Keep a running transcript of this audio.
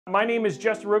My name is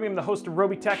Justin Robey. I'm the host of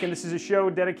Robeytech, and this is a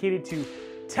show dedicated to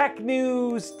tech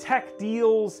news, tech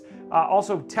deals,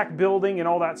 also tech building and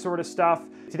all that sort of stuff.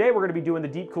 Today we're going to be doing the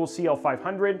Deepcool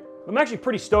CL500. I'm actually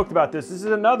pretty stoked about this. This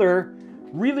is another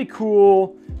really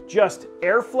cool just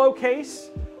airflow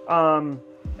case.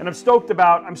 And I'm stoked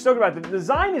about the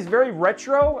design is very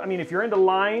retro. I mean, if you're into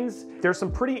lines, there's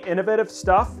some pretty innovative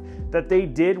stuff that they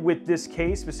did with this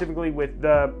case, specifically with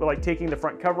the like taking the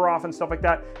front cover off and stuff like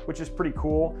that, which is pretty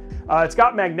cool. It's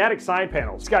got magnetic side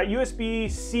panels. It's got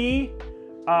USB-C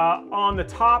on the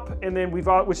top, and then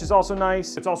which is also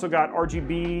nice. It's also got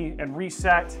RGB and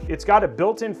reset. It's got a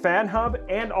built-in fan hub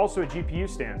and also a GPU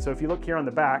stand. So if you look here on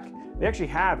the back, they actually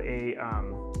have a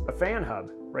fan hub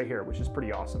right here, which is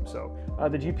pretty awesome. So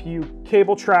the GPU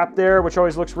cable trap there, which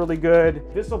always looks really good.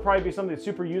 This will probably be something that's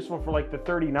super useful for like the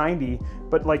 3090,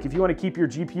 but like if you want to keep your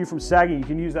GPU from sagging, you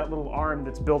can use that little arm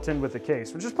that's built in with the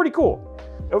case, which is pretty cool.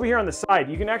 Over here on the side,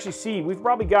 you can actually see we've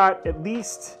probably got at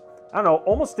least, I don't know,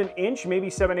 almost an inch, maybe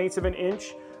 7/8 of an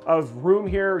inch of room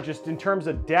here just in terms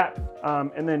of depth.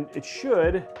 And then it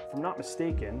should, if I'm not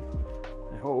mistaken,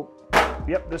 I hope,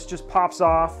 yep, this just pops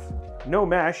off. No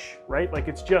mesh, right? Like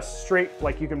it's just straight,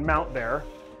 like you can mount there.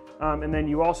 And then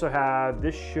you also have,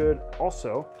 this should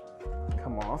also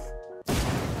come off.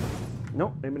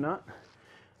 Nope, maybe not.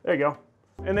 There you go.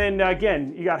 And then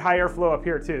again, you got high airflow up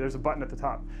here too. There's a button at the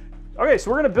top. Okay, so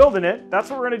we're gonna build in it.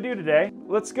 That's what we're gonna do today.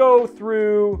 Let's go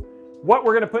through what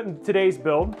we're gonna put in today's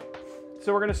build.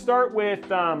 So we're gonna start with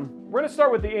the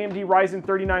AMD Ryzen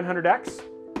 3900X.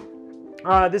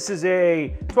 This is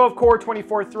a 12-core,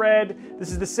 24-thread.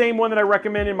 This is the same one that I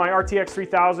recommend in my RTX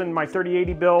 3000, my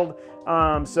 3080 build.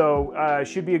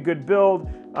 Should be a good build.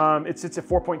 It sits at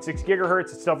 4.6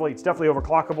 gigahertz. It's definitely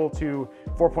overclockable to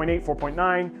 4.8,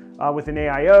 4.9 with an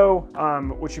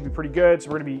AIO, which should be pretty good.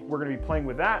 So we're gonna be playing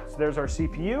with that. So there's our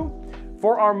CPU.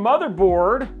 For our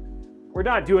motherboard, we're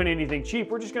not doing anything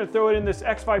cheap. We're just gonna throw it in this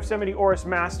X570 Aorus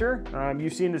Master.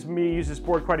 You've seen me use this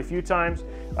board quite a few times.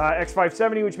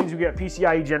 X570, which means we get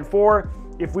PCIe Gen 4.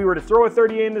 If we were to throw a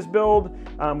 30A in this build,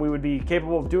 we would be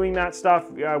capable of doing that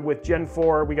stuff with Gen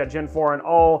 4. We got Gen 4 on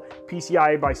all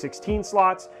PCIe by 16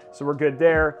 slots, so we're good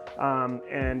there,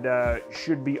 and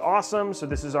should be awesome. So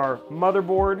this is our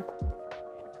motherboard.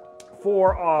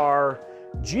 For our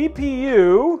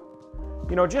GPU,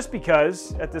 you know, just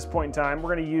because at this point in time,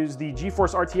 we're going to use the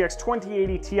GeForce RTX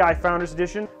 2080 Ti Founders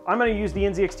Edition. I'm going to use the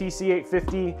NZXT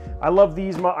C850. I love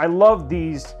these. I love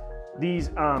these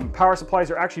power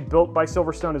supplies. Are actually built by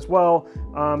Silverstone as well.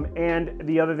 And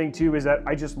the other thing too is that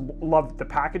I just love the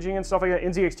packaging and stuff like that.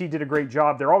 NZXT did a great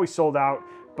job. They're always sold out,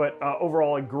 but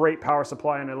overall a great power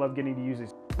supply, and I love getting to use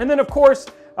these. And then of course,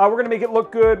 we're going to make it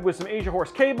look good with some Asia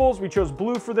Horse cables. We chose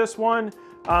blue for this one.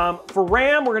 For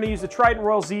RAM, we're going to use the Trident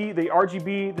Royal Z, the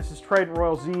RGB. This is Trident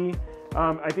Royal Z.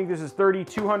 I think this is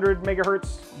 3200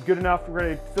 megahertz, good enough. We're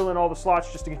going to fill in all the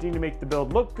slots just to continue to make the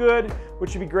build look good,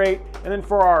 which should be great. And then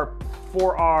for our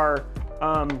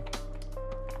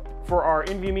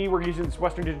NVMe, we're using this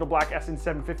Western Digital Black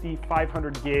SN750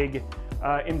 500 gig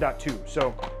M.2.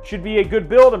 So should be a good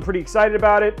build. I'm pretty excited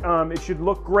about it. It should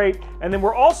look great. And then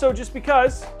we're also, just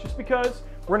because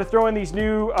we're going to throw in these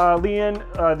new Lian,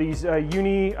 these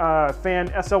UNI fan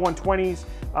SL120s.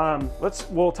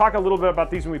 We'll talk a little bit about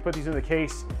these when we put these in the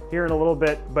case here in a little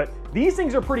bit, but these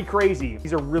things are pretty crazy.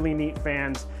 These are really neat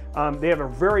fans. They have a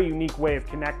very unique way of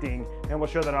connecting, and we'll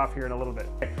show that off here in a little bit.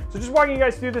 Okay, so just walking you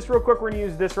guys through this real quick, we're gonna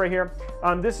use this right here.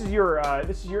 This is your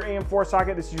AM4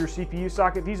 socket, this is your CPU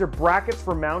socket. These are brackets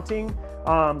for mounting,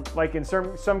 like in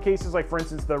some cases, like for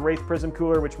instance, the Wraith Prism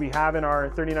cooler, which we have in our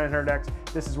 3900X,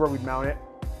 this is where we'd mount it.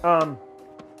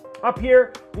 Up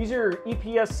here, these are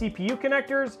EPS CPU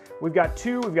connectors. We've got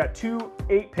two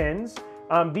 8-pins.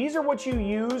 These are what you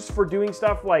use for doing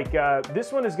stuff like,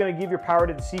 this one is gonna give your power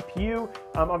to the CPU.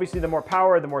 Obviously the more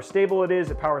power, the more stable it is.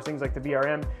 It powers things like the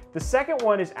VRM. The second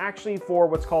one is actually for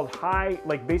what's called high,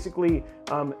 like basically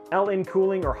LN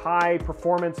cooling or high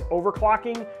performance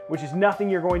overclocking, which is nothing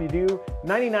you're going to do.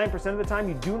 99% of the time,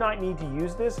 you do not need to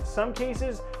use this. Some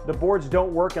cases, the boards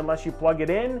don't work unless you plug it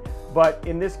in, but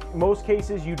in most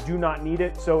cases, you do not need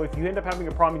it. So if you end up having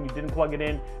a problem and you didn't plug it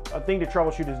in, a thing to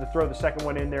troubleshoot is to throw the second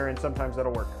one in there, and sometimes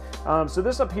that'll work. So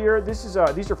this up here, these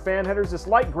are fan headers. This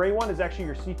light gray one is actually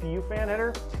your CPU fan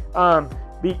header.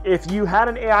 If you had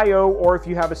an AIO or if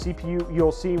you have a CPU,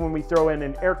 you'll see when we throw in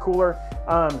an air cooler,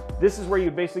 this is where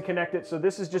you basically connect it. So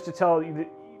this is just to tell you that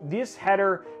this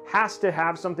header has to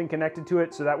have something connected to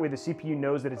it, so that way the CPU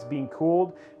knows that it's being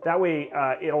cooled. That way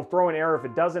it'll throw an error if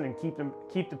it doesn't and keep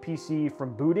the PC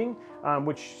from booting,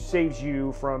 which saves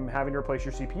you from having to replace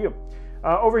your CPU.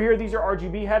 Over here, these are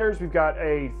RGB headers. We've got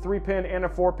a 3-pin and a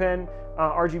 4-pin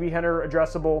RGB header,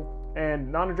 addressable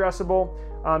and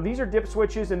non-addressable. These are dip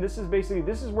switches, and this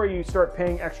is where you start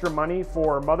paying extra money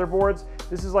for motherboards.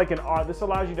 This is like this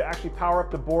allows you to actually power up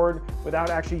the board without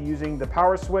actually using the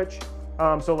power switch.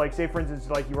 So like, say for instance,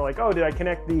 like you were like, oh, did I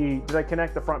connect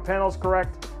the front panels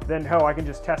correct? Then I can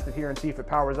just test it here and see if it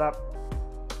powers up.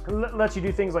 It lets you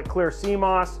do things like clear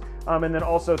CMOS, and then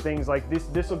also things like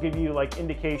this will give you like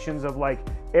indications of like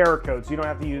error codes. So you don't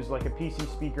have to use like a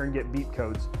PC speaker and get beep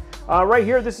codes. Right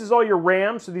here, this is all your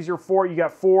RAM. So these are you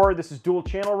got 4. This is dual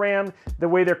channel RAM. The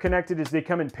way they're connected is they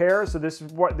come in pairs. So this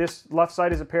left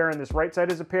side is a pair and this right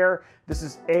side is a pair. This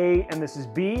is A and this is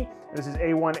B. And this is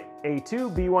A1,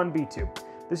 A2, B1, B2.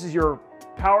 This is your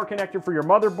power connector for your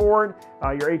motherboard,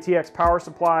 your ATX power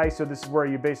supply. So this is where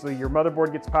your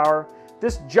motherboard gets power.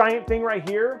 This giant thing right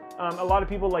here, a lot of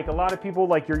people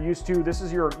like you're used to, this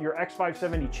is your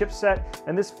X570 chipset,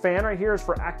 and this fan right here is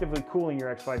for actively cooling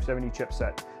your X570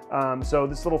 chipset. So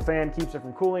this little fan keeps it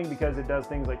from cooling because it does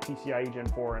things like PCIe Gen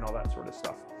 4 and all that sort of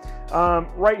stuff.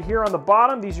 Right here on the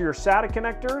bottom, these are your SATA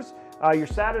connectors. Your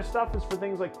SATA stuff is for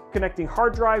things like connecting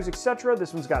hard drives, etc.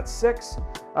 This one's got 6.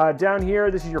 Down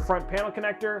here, this is your front panel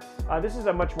connector. This is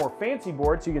a much more fancy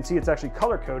board, so you can see it's actually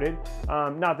color-coded.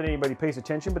 Not that anybody pays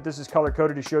attention, but this is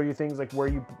color-coded to show you things like where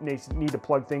you need to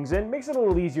plug things in. Makes it a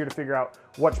little easier to figure out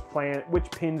which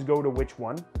pins go to which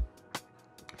one.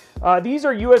 These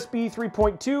are USB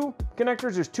 3.2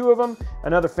 connectors. There's 2 of them.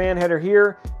 Another fan header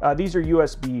here. These are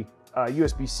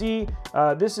USB-C.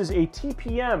 This is a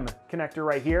TPM connector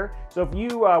right here. So if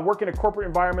you work in a corporate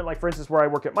environment, like for instance where I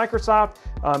work at Microsoft,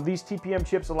 these TPM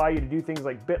chips allow you to do things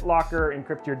like BitLocker,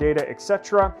 encrypt your data,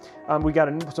 etc. We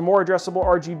got some more addressable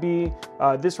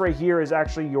RGB. This right here is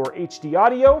actually your HD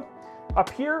audio.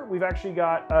 Up here, we've actually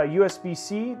got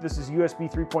USB-C. This is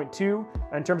USB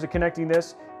 3.2 in terms of connecting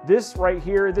this. This right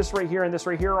here, and this right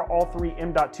here are all 3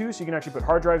 M.2, so you can actually put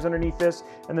hard drives underneath this.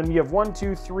 And then you have 1,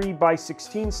 2, 3 by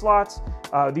 16 slots.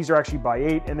 These are actually by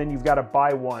 8, and then you've got a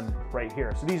by 1 right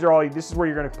here. So this is where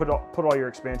you're going to put all your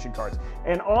expansion cards.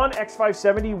 And on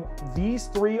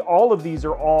X570, all of these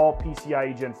are all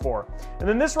PCIe Gen 4. And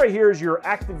then this right here is your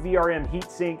active VRM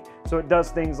heatsink. So it does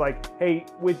things like, hey,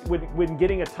 when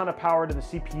getting a ton of power to the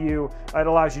CPU, it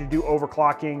allows you to do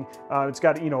overclocking. It's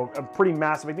got, a pretty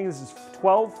massive, I think this is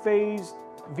 12-phase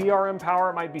VRM power.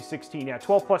 It might be 16, yeah,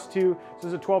 12 plus 2. So this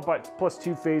is a 12 plus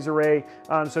 2 phase array.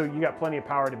 So you got plenty of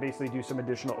power to basically do some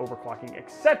additional overclocking,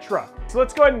 etc. So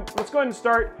let's go ahead and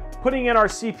start putting in our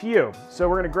CPU. So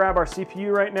we're gonna grab our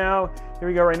CPU right now. Here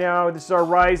we go right now. This is our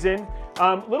Ryzen.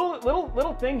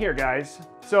 Little thing here, guys.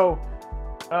 So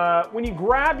when you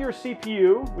grab your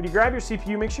CPU,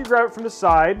 make sure you grab it from the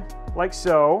side, like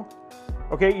so.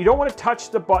 Okay, you don't want to touch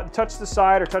the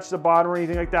side or touch the bottom or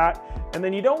anything like that. And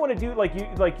then you don't want to do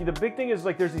the big thing is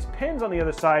like there's these pins on the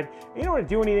other side. You don't want to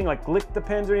do anything like lick the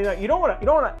pins or anything like that. You don't want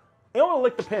to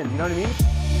lick the pins. You know what I mean?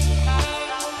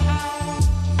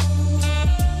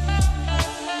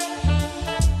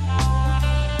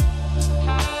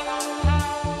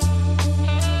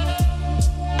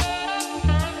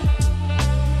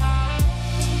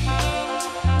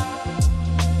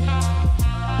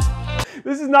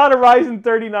 This is not a Ryzen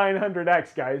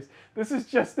 3900X, guys. This is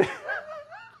just...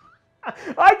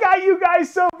 I got you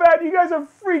guys so bad. You guys are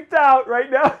freaked out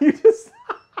right now. You just...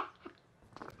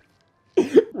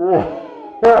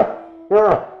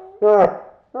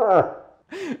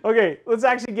 Okay, let's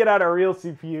actually get out our real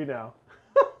CPU now.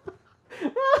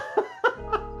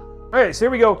 Okay, so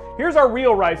here we go. Here's our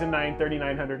real Ryzen 9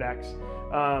 3900X.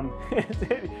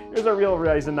 Here's our real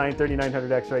Ryzen 9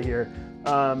 3900X right here.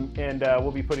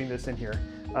 We'll be putting this in here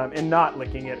and not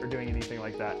licking it or doing anything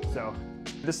like that. So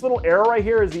this little arrow right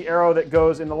here is the arrow that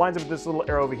goes in the lines of this little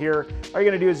arrow over here. All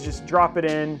you're gonna do is just drop it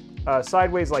in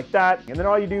sideways like that. And then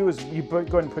all you do is you go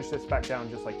ahead and push this back down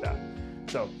just like that.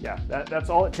 So yeah, that's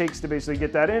all it takes to basically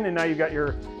get that in. And now you got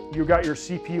your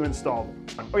CPU installed.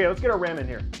 Okay, let's get our RAM in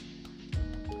here.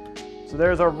 So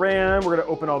there's our RAM. We're gonna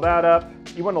open all that up.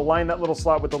 You want to line that little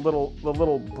slot with the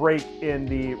little break in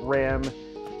the RAM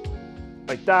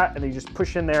like that, and then you just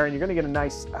push in there, and you're gonna get a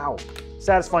nice, ow,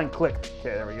 satisfying click.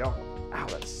 Okay, there we go. Ow,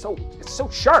 it's so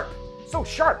sharp, so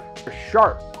sharp. They're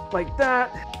sharp like that.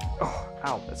 Oh,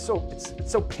 ow, it's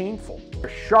so painful. They're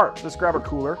sharp. Let's grab a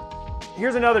cooler.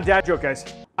 Here's another dad joke, guys.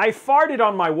 I farted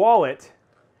on my wallet.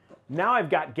 Now I've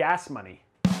got gas money.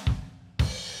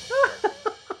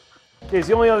 Okay, so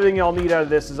the only other thing y'all need out of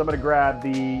this is I'm gonna grab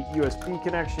the USB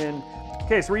connection.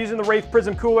 Okay, so we're using the Wraith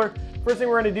Prism cooler. First thing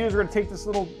we're gonna do is we're gonna take this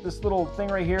little thing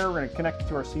right here, we're gonna connect it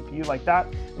to our CPU like that.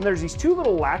 And there's these two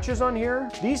little latches on here.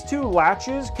 These two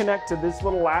latches connect to this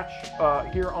little latch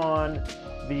here on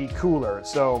the cooler.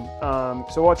 So,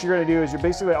 so what you're gonna do is you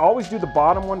basically always do the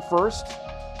bottom one first,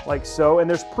 like so. And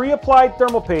there's pre-applied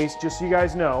thermal paste, just so you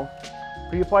guys know.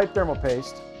 Pre-applied thermal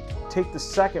paste. Take the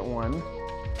second one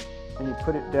and you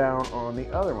put it down on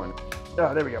the other one.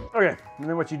 Oh, there we go. Okay, and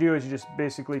then what you do is you just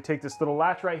basically take this little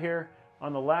latch right here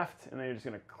on the left, and then you're just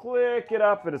gonna click it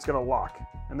up and it's gonna lock.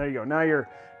 And there you go, now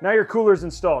your cooler's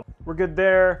installed. We're good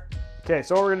there. Okay,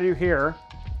 so what we're gonna do here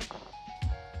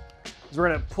is we're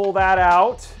gonna pull that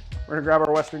out. We're gonna grab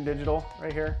our Western Digital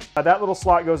right here. That little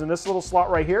slot goes in this little slot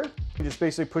right here. You just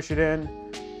basically push it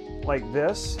in like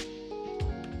this.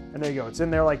 And there you go, it's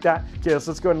in there like that. Okay, so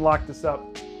let's go ahead and lock this up.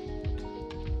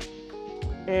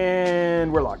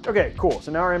 And we're locked. Okay, cool.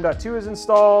 So now our M.2 is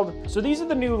installed. So these are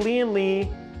the new Lian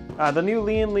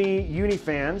UNI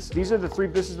fans. These are the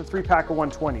this is the 3-pack of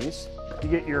 120s. You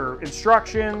get your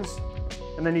instructions,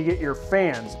 and then you get your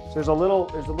fans. So there's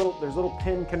little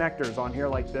pin connectors on here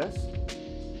like this,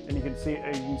 and you can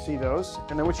see those.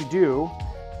 And then what you do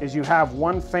is you have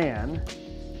one fan,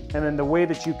 and then the way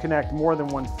that you connect more than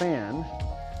one fan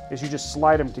is you just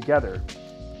slide them together.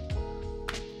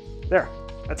 There,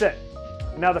 that's it.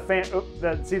 Now the fan,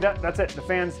 see that? That's it. The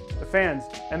fans,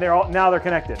 and now they're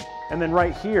connected. And then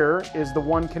right here is the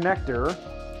one connector.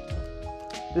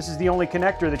 This is the only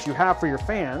connector that you have for your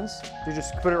fans. You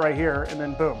just put it right here, and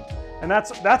then boom. And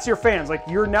that's your fans. Like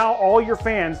now all your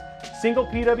fans, single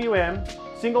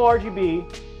PWM, single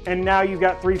RGB, and now you've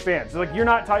got 3 fans. So like you're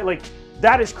not tight. Like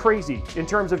that is crazy in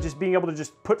terms of just being able to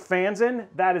just put fans in.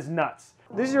 That is nuts.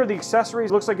 These are the accessories.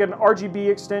 Looks like an RGB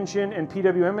extension and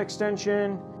PWM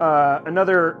extension.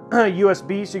 Another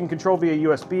USB, so you can control via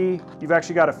USB. You've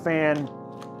actually got a fan,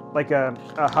 like a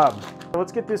hub. So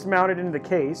let's get this mounted into the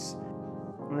case.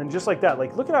 And then just like that,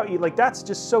 like look at how, like that's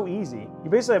just so easy. You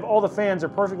basically have all the fans are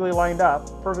perfectly lined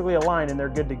up, perfectly aligned, and they're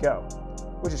good to go,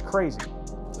 which is crazy.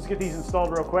 Let's get these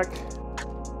installed real quick.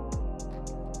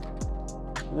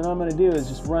 And then all I'm going to do is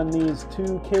just run these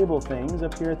 2 cable things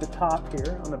up here at the top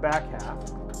here on the back half.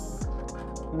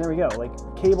 And there we go, like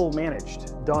cable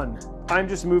managed, done. I'm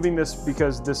just moving this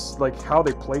because this, like how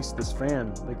they place this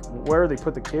fan, like where they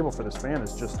put the cable for this fan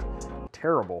is just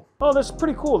terrible. Oh, this is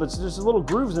pretty cool. There's little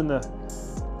grooves in the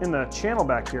channel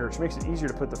back here, which makes it easier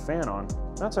to put the fan on.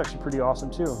 That's actually pretty awesome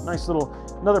too. Nice little,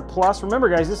 another plus. Remember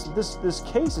guys, this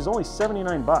case is only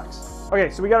 79 bucks. Okay,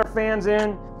 so we got our fans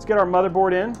in. Let's get our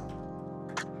motherboard in.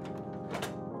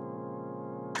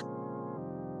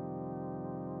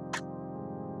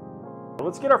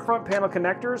 Let's get our front panel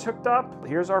connectors hooked up.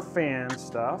 Here's our fan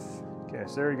stuff. Okay,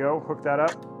 so there you go, hook that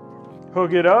up.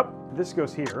 Hook it up. This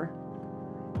goes here.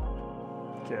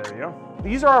 Okay, there you go.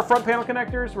 These are our front panel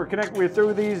connectors. We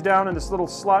threw these down in this little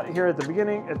slot here at the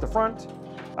beginning, at the front.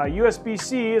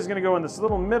 USB-C is gonna go in this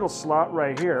little middle slot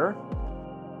right here.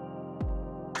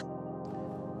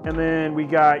 And then we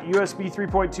got USB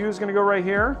 3.2 is gonna go right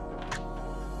here.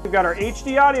 We've got our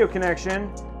HD audio connection.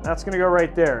 That's gonna go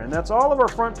right there. And that's all of our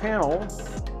front panel.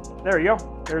 There you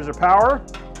go. There's our power.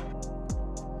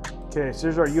 Okay, so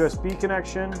there's our USB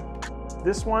connection.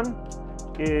 This one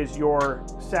is your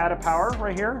SATA power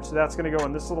right here. So that's gonna go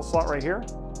in this little slot right here.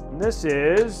 And this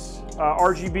is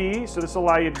RGB. So this will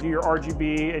allow you to do your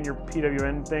RGB and your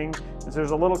PWM thing. And so there's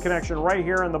a little connection right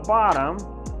here on the bottom.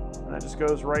 And that just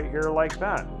goes right here like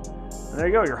that. And there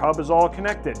you go, your hub is all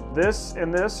connected. This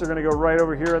and this are gonna go right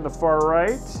over here in the far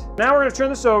right. Now we're gonna turn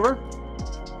this over.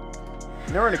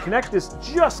 Now we're gonna connect this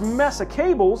just mess of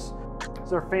cables. This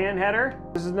is our fan header.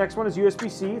 This is the next one is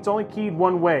USB-C. It's only keyed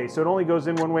one way, so it only goes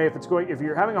in one way. If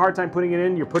you're having a hard time putting it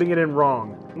in, you're putting it in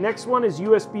wrong. Next one is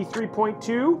USB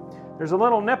 3.2. There's a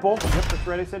little nipple. Yep, that's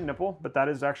right, I said nipple, but that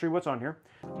is actually what's on here.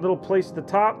 Little place at the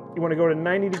top. You wanna go to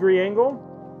 90-degree angle.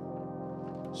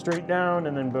 Straight down,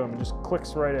 and then boom, it just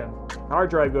clicks right in. Hard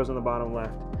drive goes on the bottom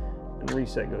left, and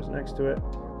reset goes next to it.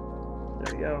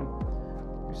 There you go.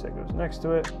 Reset goes next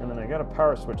to it, and then I got a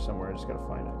power switch somewhere. I just gotta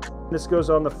find it. This goes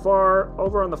on the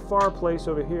over on the far place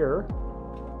over here.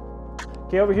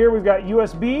 Okay, over here we've got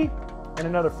USB and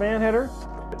another fan header.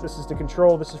 This is to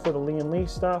control. This is for the Lian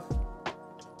stuff,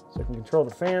 so I can control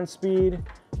the fan speed.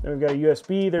 Then we've got a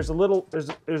USB.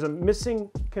 There's a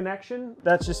missing connection.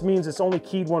 That just means it's only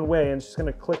keyed one way, and it's just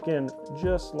gonna click in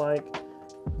just like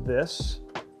this.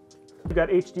 We've got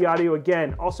HD audio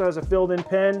again, also has a filled-in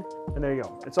pen, and there you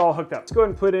go. It's all hooked up. Let's go ahead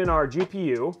and put in our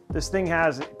GPU. This thing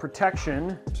has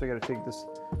protection, so I gotta take this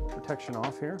protection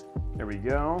off here. There we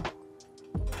go.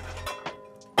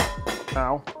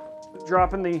 Now,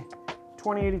 dropping the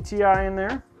 2080 Ti in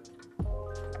there,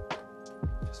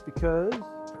 just because I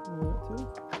want to.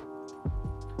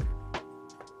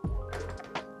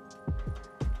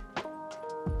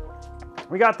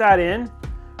 We got that in.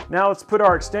 Now let's put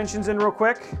our extensions in real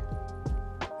quick.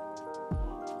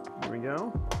 Here we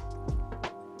go.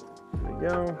 There we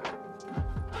go.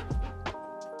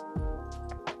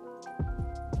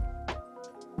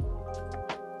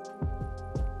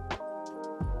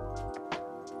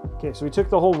 Okay, so we took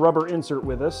the whole rubber insert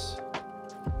with us.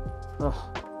 Ugh.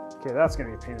 Okay, that's gonna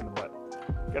be a pain in the butt.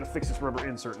 Gotta fix this rubber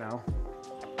insert now.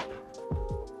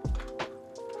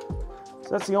 So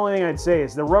that's the only thing I'd say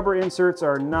is the rubber inserts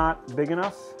are not big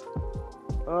enough.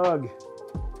 Ugh.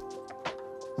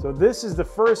 So this is the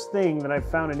first thing that I've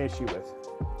found an issue with.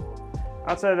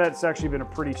 Outside of that, it's actually been a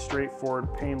pretty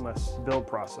straightforward, painless build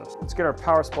process. Let's get our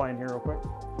power supply in here real quick.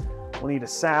 We'll need a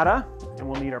SATA, and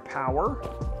we'll need our power.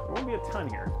 There won't be a ton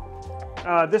here.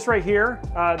 This right here,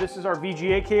 this is our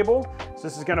VGA cable. So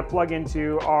this is gonna plug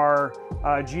into our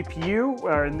GPU,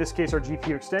 or in this case, our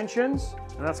GPU extensions.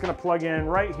 And that's gonna plug in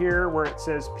right here where it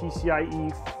says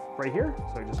PCIe right here.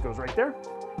 So it just goes right there.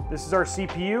 This is our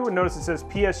CPU, and notice it says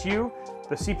PSU.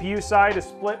 The CPU side is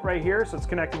split right here, so it's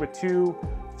connected with two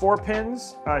 4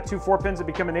 pins that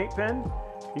become an 8 pin.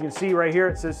 You can see right here,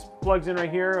 it says plugs in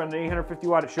right here on the 850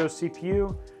 watt, it shows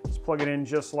CPU. Just plug it in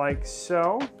just like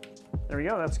so. There we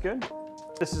go, that's good.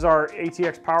 This is our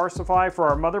ATX power supply for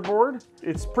our motherboard.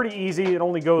 It's pretty easy, it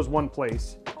only goes one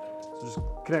place. So just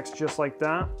connects just like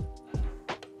that.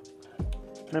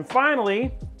 And then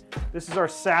finally, this is our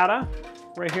SATA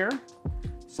right here.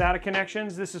 SATA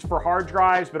connections. This is for hard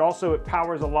drives, but also it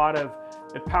powers a lot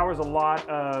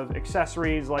of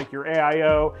accessories like your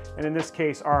AIO, and in this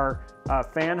case, our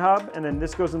fan hub. And then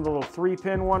this goes in the little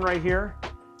 3-pin one right here,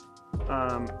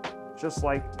 just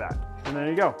like that. And there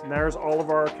you go. And there's all of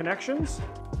our connections.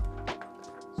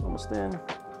 It's almost in.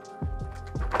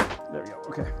 There we go.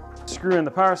 Okay. Screw in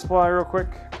the power supply real quick.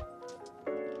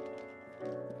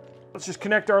 Let's just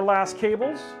connect our last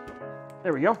cables.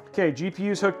 There we go. Okay,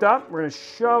 GPU's hooked up. We're gonna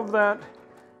shove that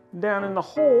down in the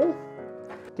hole.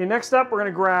 Okay, next up, we're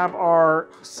gonna grab our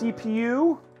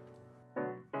CPU.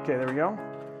 Okay, there we go.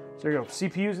 So there you go.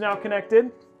 CPU's now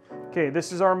connected. Okay,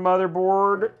 this is our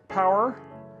motherboard power.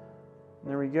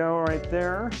 There we go, right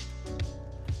there.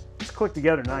 Let's click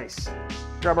together, nice.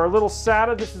 Grab our little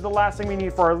SATA. This is the last thing we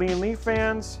need for our Lian Leaf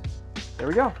fans. There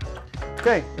we go.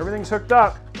 Okay, everything's hooked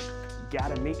up.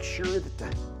 Gotta make sure that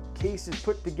the case is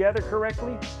put together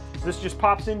correctly. This just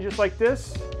pops in just like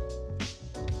this.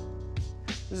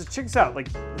 This is, check this out,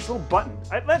 like this little button.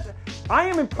 I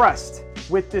am impressed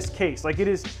with this case. Like, it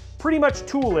is pretty much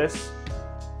toolless.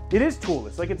 It is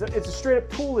toolless. Like, it's a straight up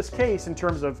toolless case in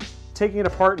terms of taking it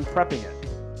apart and prepping it.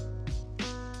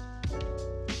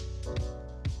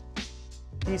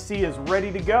 PC is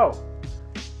ready to go.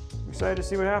 I'm excited to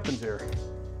see what happens here.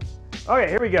 Okay,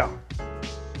 here we go.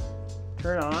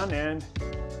 Turn on and,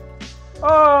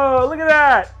 oh, look at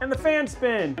that! And the fan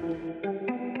spin.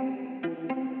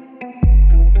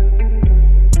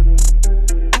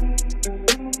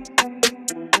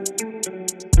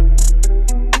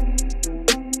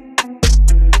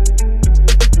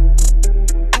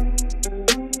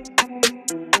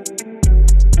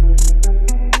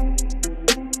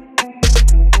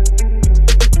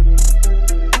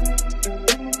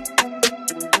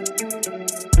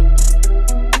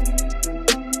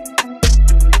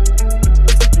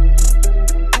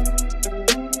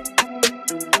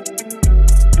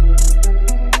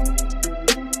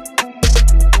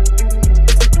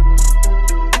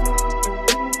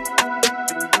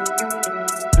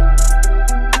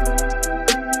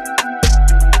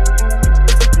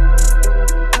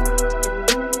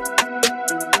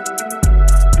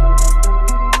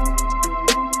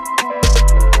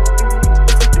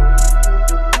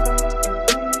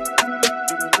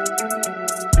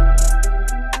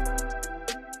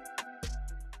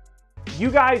 You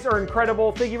guys are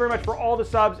incredible. Thank you very much for all the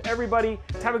subs. Everybody,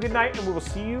 have a good night, and we will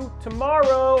see you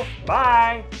tomorrow.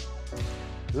 Bye.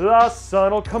 The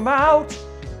sun will come out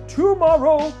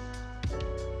tomorrow.